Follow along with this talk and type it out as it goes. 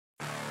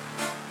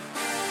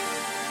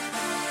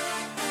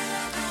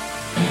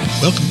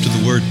Welcome to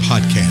the Word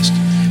Podcast.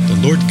 The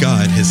Lord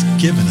God has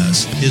given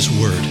us His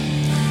Word.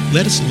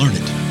 Let us learn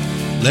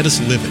it. Let us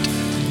live it.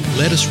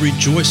 Let us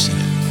rejoice in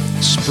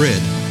it.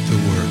 Spread the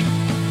Word.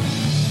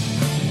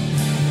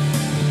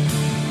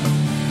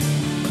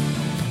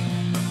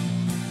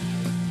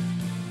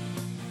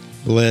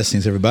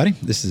 Blessings, everybody.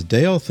 This is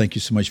Dale. Thank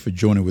you so much for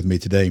joining with me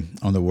today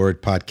on the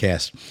Word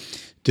Podcast.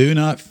 Do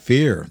not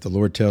fear. The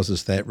Lord tells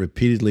us that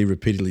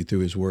repeatedly through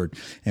His Word.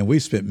 And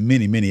we've spent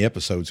many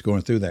episodes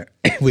going through that.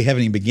 We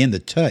haven't even begun to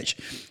touch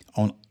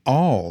on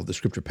all the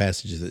scripture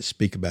passages that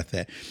speak about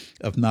that,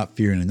 of not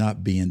fearing and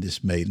not being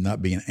dismayed,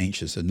 not being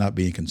anxious and not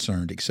being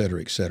concerned, et cetera,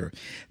 et cetera.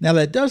 Now,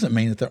 that doesn't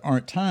mean that there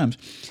aren't times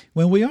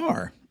when we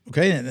are.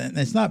 Okay, and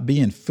it's not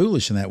being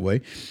foolish in that way,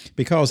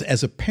 because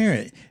as a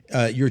parent,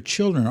 your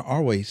children are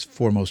always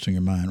foremost in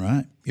your mind,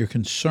 right? You're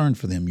concerned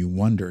for them. You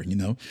wonder,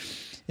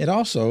 It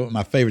also,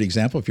 my favorite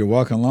example, if you're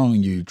walking along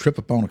and you trip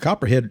upon a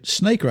copperhead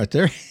snake right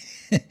there,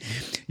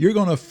 you're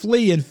going to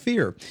flee in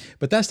fear.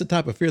 But that's the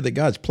type of fear that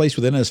God's placed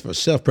within us for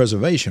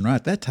self-preservation,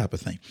 right? That type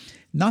of thing.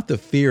 Not the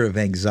fear of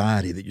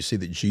anxiety that you see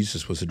that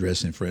Jesus was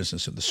addressing, for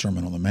instance, in the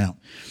Sermon on the Mount.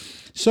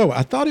 So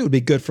I thought it would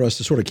be good for us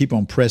to sort of keep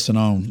on pressing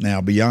on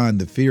now beyond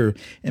the fear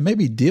and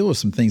maybe deal with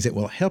some things that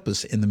will help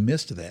us in the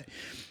midst of that.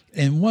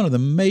 And one of the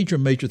major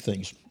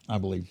things, I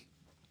believe,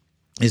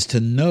 is to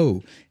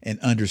know and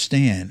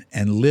understand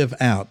and live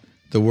out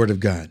the Word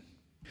of God.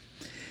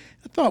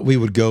 I thought we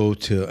would go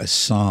to a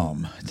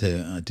psalm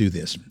to do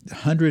this, the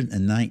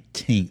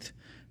 119th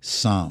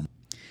Psalm.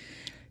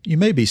 You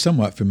may be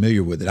somewhat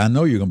familiar with it. I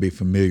know you're going to be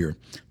familiar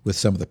with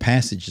some of the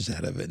passages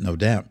out of it, no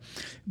doubt.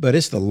 But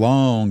it's the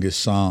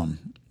longest psalm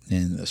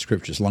in the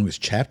Scripture, the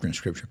longest chapter in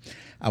Scripture.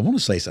 I want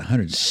to say it's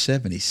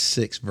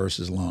 176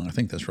 verses long. I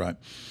think that's right.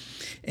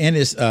 And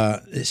it's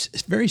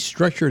very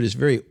structured, it's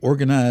very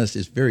organized,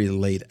 it's very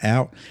laid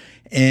out.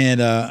 And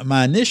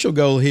my initial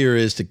goal here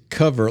is to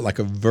cover like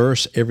a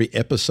verse every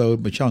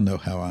episode, but y'all know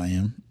how I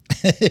am.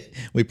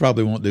 We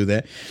probably won't do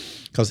that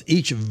because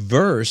each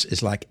verse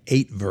is like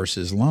 8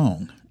 verses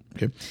long.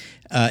 Okay,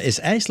 it's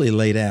actually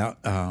laid out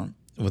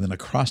with an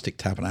acrostic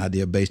type of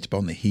idea based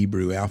upon the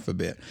Hebrew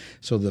alphabet.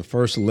 So the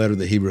first letter of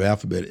the Hebrew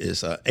alphabet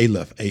is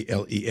Aleph,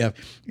 A-L-E-F.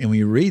 And when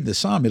you read the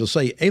psalm, it'll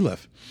say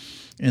Aleph.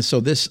 And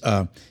so this,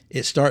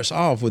 it starts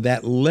off with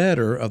that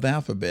letter of the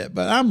alphabet.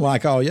 But I'm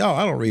like all y'all,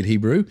 I don't read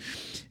Hebrew.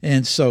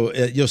 And so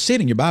you'll see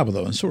it in your Bible,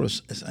 though, and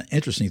it's an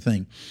interesting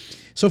thing.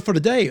 So for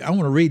today, I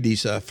want to read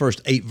these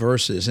first 8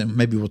 verses, and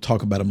maybe we'll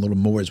talk about them a little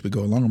more as we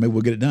go along, or maybe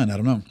we'll get it done. I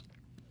don't know.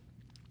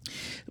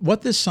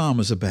 What this psalm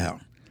is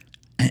about,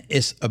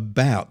 it's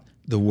about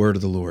the word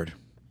of the Lord.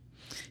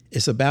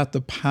 It's about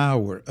the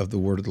power of the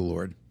word of the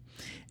Lord.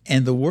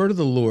 And the word of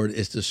the Lord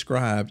is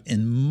described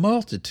in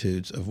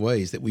multitudes of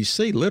ways that we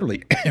see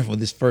literally with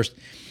this first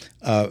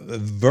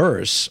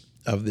verse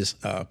of this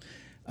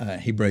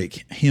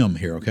Hebraic hymn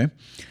here, okay?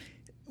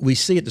 We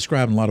see it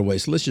described in a lot of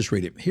ways. So let's just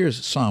read it.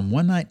 Here's Psalm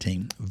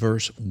 119,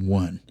 verse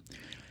 1.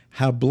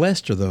 How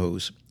blessed are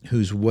those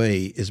whose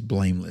way is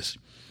blameless,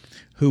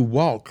 who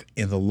walk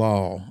in the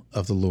law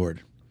of the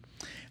Lord.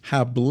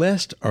 How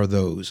blessed are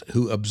those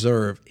who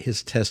observe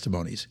his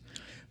testimonies,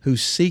 who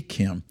seek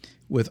him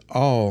with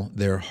all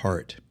their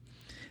heart.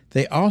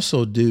 They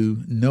also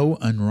do no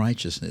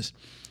unrighteousness.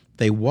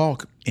 They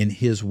walk in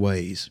his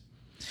ways.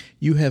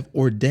 You have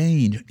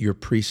ordained your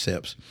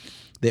precepts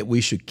that we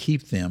should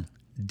keep them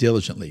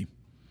diligently.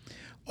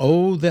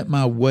 Oh, that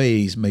my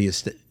ways may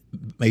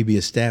be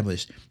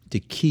established to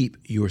keep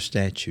your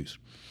statutes.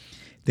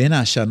 Then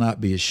I shall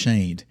not be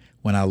ashamed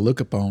when I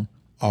look upon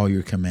all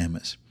your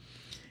commandments.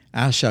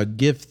 I shall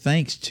give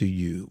thanks to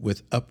you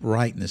with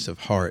uprightness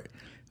of heart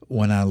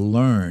when I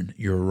learn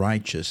your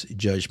righteous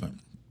judgment.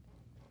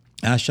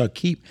 I shall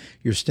keep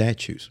your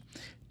statutes.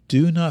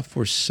 Do not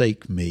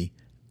forsake me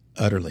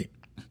utterly.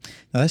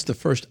 Now, that's the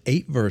first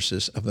 8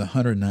 verses of the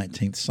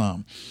 119th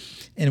Psalm.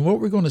 And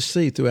what we're going to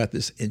see throughout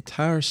this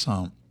entire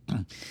psalm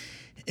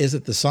is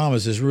that the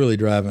psalmist is really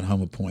driving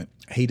home a point.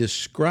 He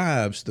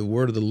describes the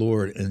word of the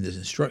Lord and the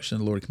instruction of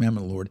the Lord,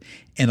 commandment of the Lord,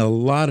 in a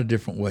lot of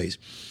different ways.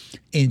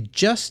 In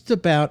just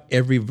about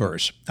every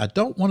verse. I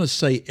don't want to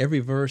say every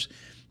verse,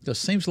 because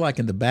it seems like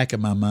in the back of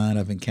my mind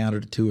I've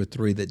encountered 2 or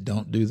 3 that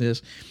don't do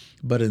this.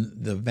 But in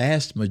the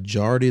vast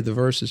majority of the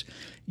verses,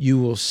 you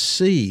will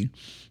see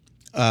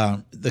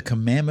the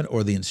commandment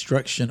or the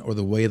instruction or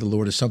the way of the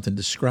Lord is something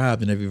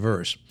described in every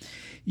verse.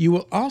 You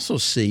will also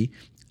see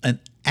an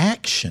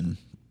action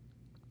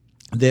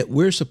that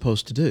we're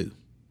supposed to do.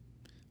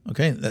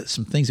 Okay, that's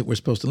some things that we're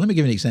supposed to. Let me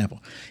give you an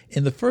example.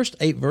 In the first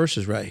 8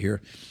 verses right here,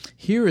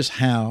 here is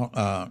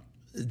how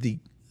the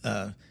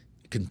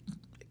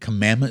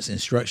commandments,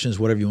 instructions,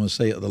 whatever you want to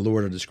say, of the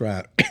Lord are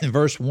described. In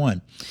verse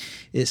 1,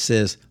 it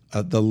says,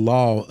 the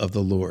law of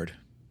the Lord.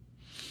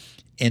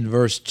 In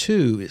verse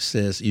 2, it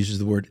says, uses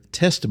the word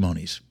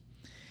testimonies.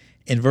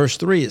 In verse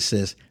 3, it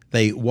says,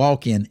 they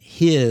walk in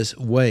his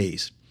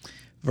ways.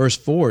 Verse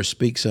 4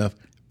 speaks of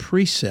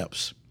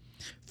precepts.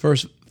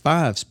 Verse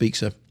 5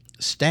 speaks of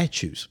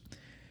statutes.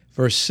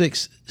 Verse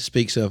 6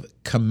 speaks of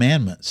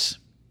commandments.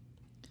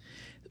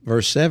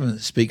 Verse 7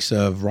 speaks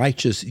of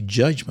righteous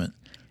judgment,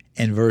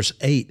 and verse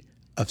 8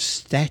 of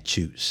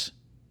statutes.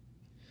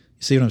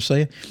 You see what I'm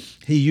saying?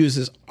 He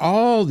uses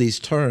all these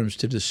terms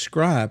to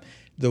describe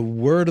the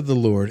word of the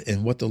Lord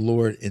and what the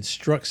Lord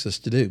instructs us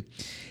to do.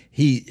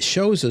 He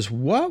shows us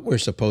what we're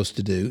supposed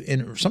to do,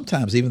 and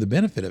sometimes even the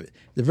benefit of it.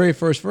 The very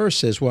first verse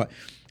says what?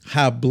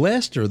 How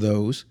blessed are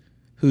those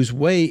whose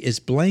way is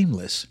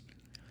blameless.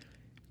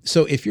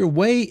 So if your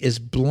way is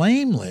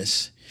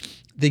blameless,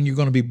 then you're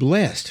going to be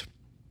blessed.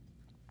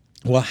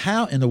 Well,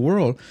 how in the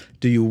world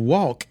do you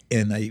walk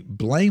in a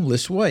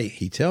blameless way?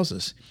 He tells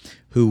us,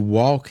 who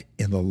walk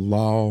in the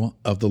law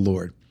of the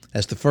Lord.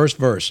 That's the first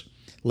verse.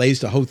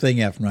 Lays the whole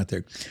thing out from right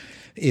there.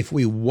 If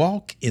we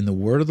walk in the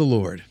word of the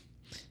Lord,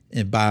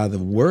 and by the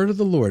word of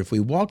the Lord, if we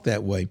walk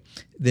that way,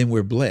 then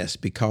we're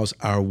blessed because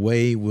our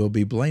way will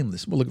be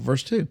blameless. Well, look at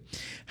verse 2.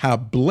 How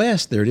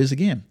blessed, there it is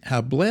again,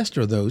 how blessed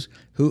are those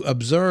who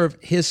observe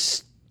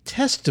his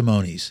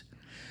testimonies,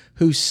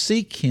 who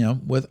seek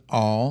him with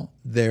all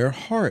their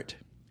heart.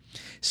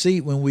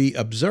 See, when we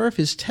observe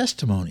his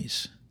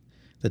testimonies,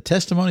 the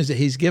testimonies that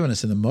he's given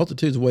us in the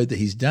multitudes of ways that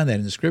he's done that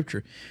in the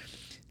scripture,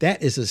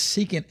 that is a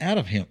seeking out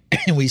of him.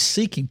 And we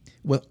seek him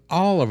with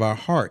all of our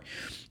heart.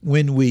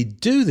 When we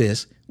do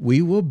this,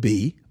 we will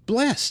be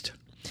blessed.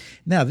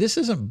 Now, this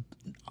isn't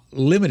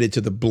limited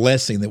to the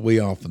blessing that we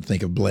often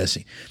think of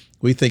blessing.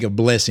 We think of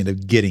blessing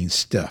of getting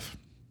stuff.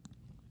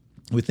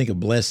 We think of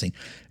blessing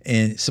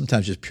and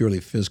sometimes just purely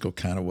physical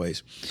kind of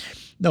ways.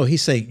 No,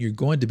 he's saying you're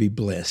going to be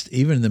blessed.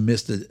 Even in the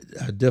midst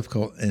of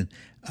difficult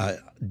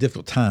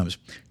times,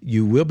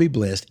 you will be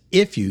blessed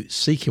if you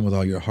seek him with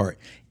all your heart,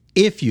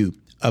 if you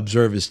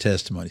observe his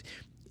testimonies,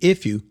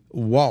 if you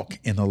walk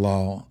in the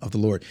law of the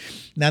Lord.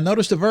 Now,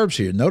 notice the verbs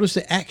here. Notice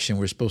the action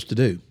we're supposed to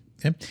do.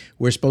 Okay?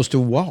 We're supposed to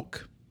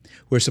walk.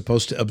 We're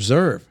supposed to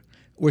observe.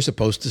 We're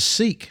supposed to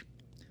seek.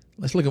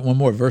 Let's look at one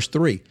more, verse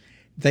 3.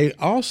 They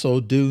also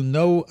do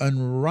no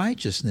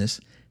unrighteousness.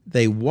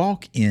 They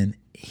walk in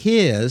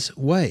his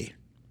way.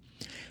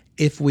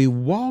 If we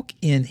walk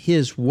in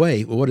his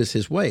way, well, what is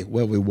his way?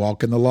 Well, we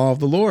walk in the law of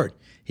the Lord,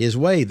 his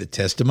way, the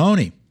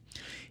testimony.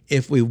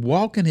 If we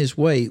walk in his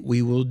way,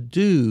 we will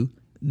do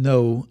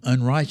no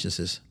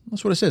unrighteousness.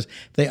 That's what it says.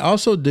 They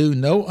also do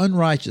no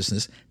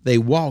unrighteousness. They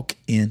walk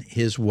in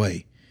his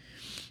way.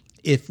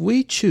 If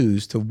we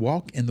choose to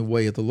walk in the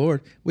way of the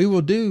Lord, we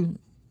will do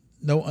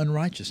no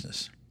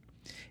unrighteousness.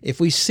 If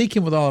we seek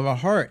him with all of our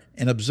heart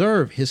and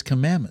observe his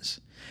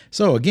commandments.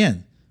 So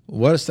again,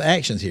 what's the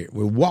actions here?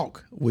 We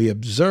walk, we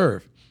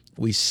observe,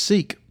 we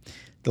seek.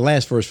 The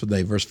last verse for the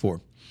day, verse 4.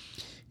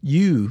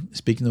 You,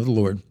 speaking of the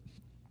Lord,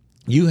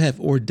 you have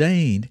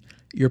ordained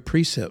your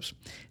precepts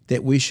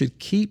that we should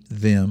keep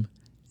them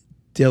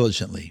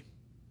diligently.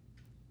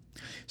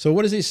 So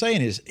what is he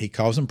saying is he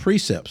calls them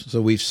precepts.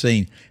 So we've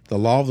seen the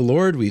law of the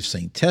Lord, we've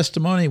seen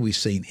testimony, we've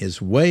seen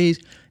his ways,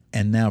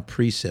 and now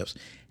precepts.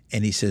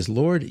 And he says,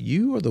 Lord,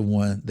 you are the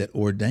one that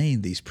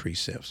ordained these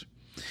precepts.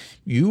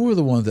 You are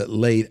the one that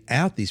laid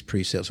out these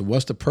precepts. So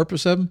what's the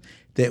purpose of them?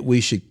 That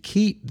we should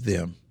keep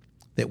them,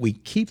 that we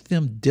keep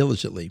them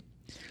diligently.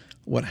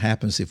 What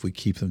happens if we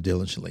keep them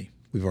diligently?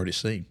 We've already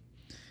seen.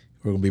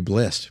 We're going to be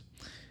blessed.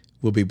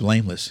 We'll be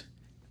blameless.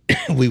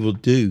 We will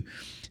do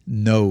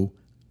no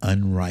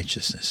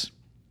unrighteousness.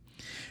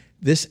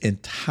 This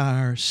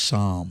entire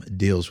psalm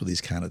deals with these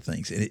kind of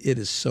things, and it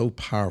is so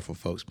powerful,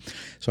 folks.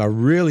 So I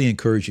really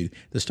encourage you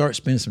to start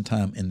spending some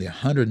time in the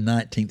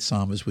 119th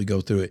psalm as we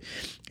go through it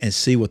and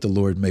see what the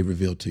Lord may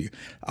reveal to you.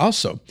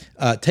 Also,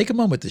 take a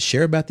moment to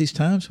share about these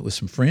times with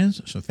some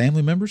friends, some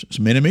family members,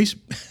 some enemies,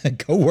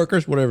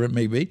 co-workers, whatever it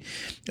may be.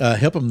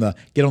 Help them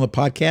get on the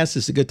podcast.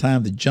 It's a good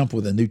time to jump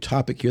with a new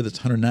topic here that's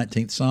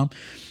 119th psalm.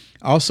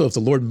 Also, if the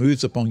Lord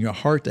moves upon your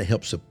heart to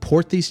help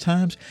support these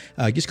times,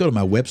 just go to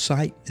my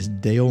website. It's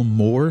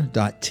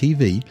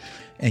dalemore.tv,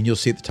 and you'll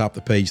see at the top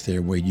of the page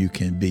there where you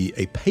can be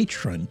a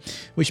patron,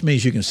 which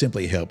means you can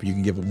simply help. You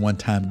can give a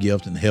one-time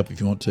gift and help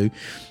if you want to,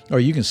 or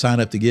you can sign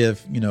up to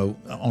give,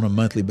 on a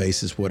monthly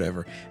basis,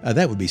 whatever.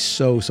 That would be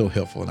so, so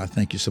helpful, and I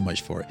thank you so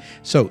much for it.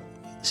 So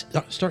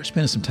start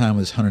spending some time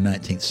with this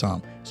 119th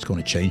Psalm. It's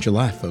going to change your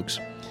life, folks.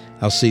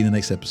 I'll see you in the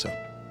next episode.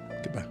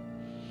 Goodbye.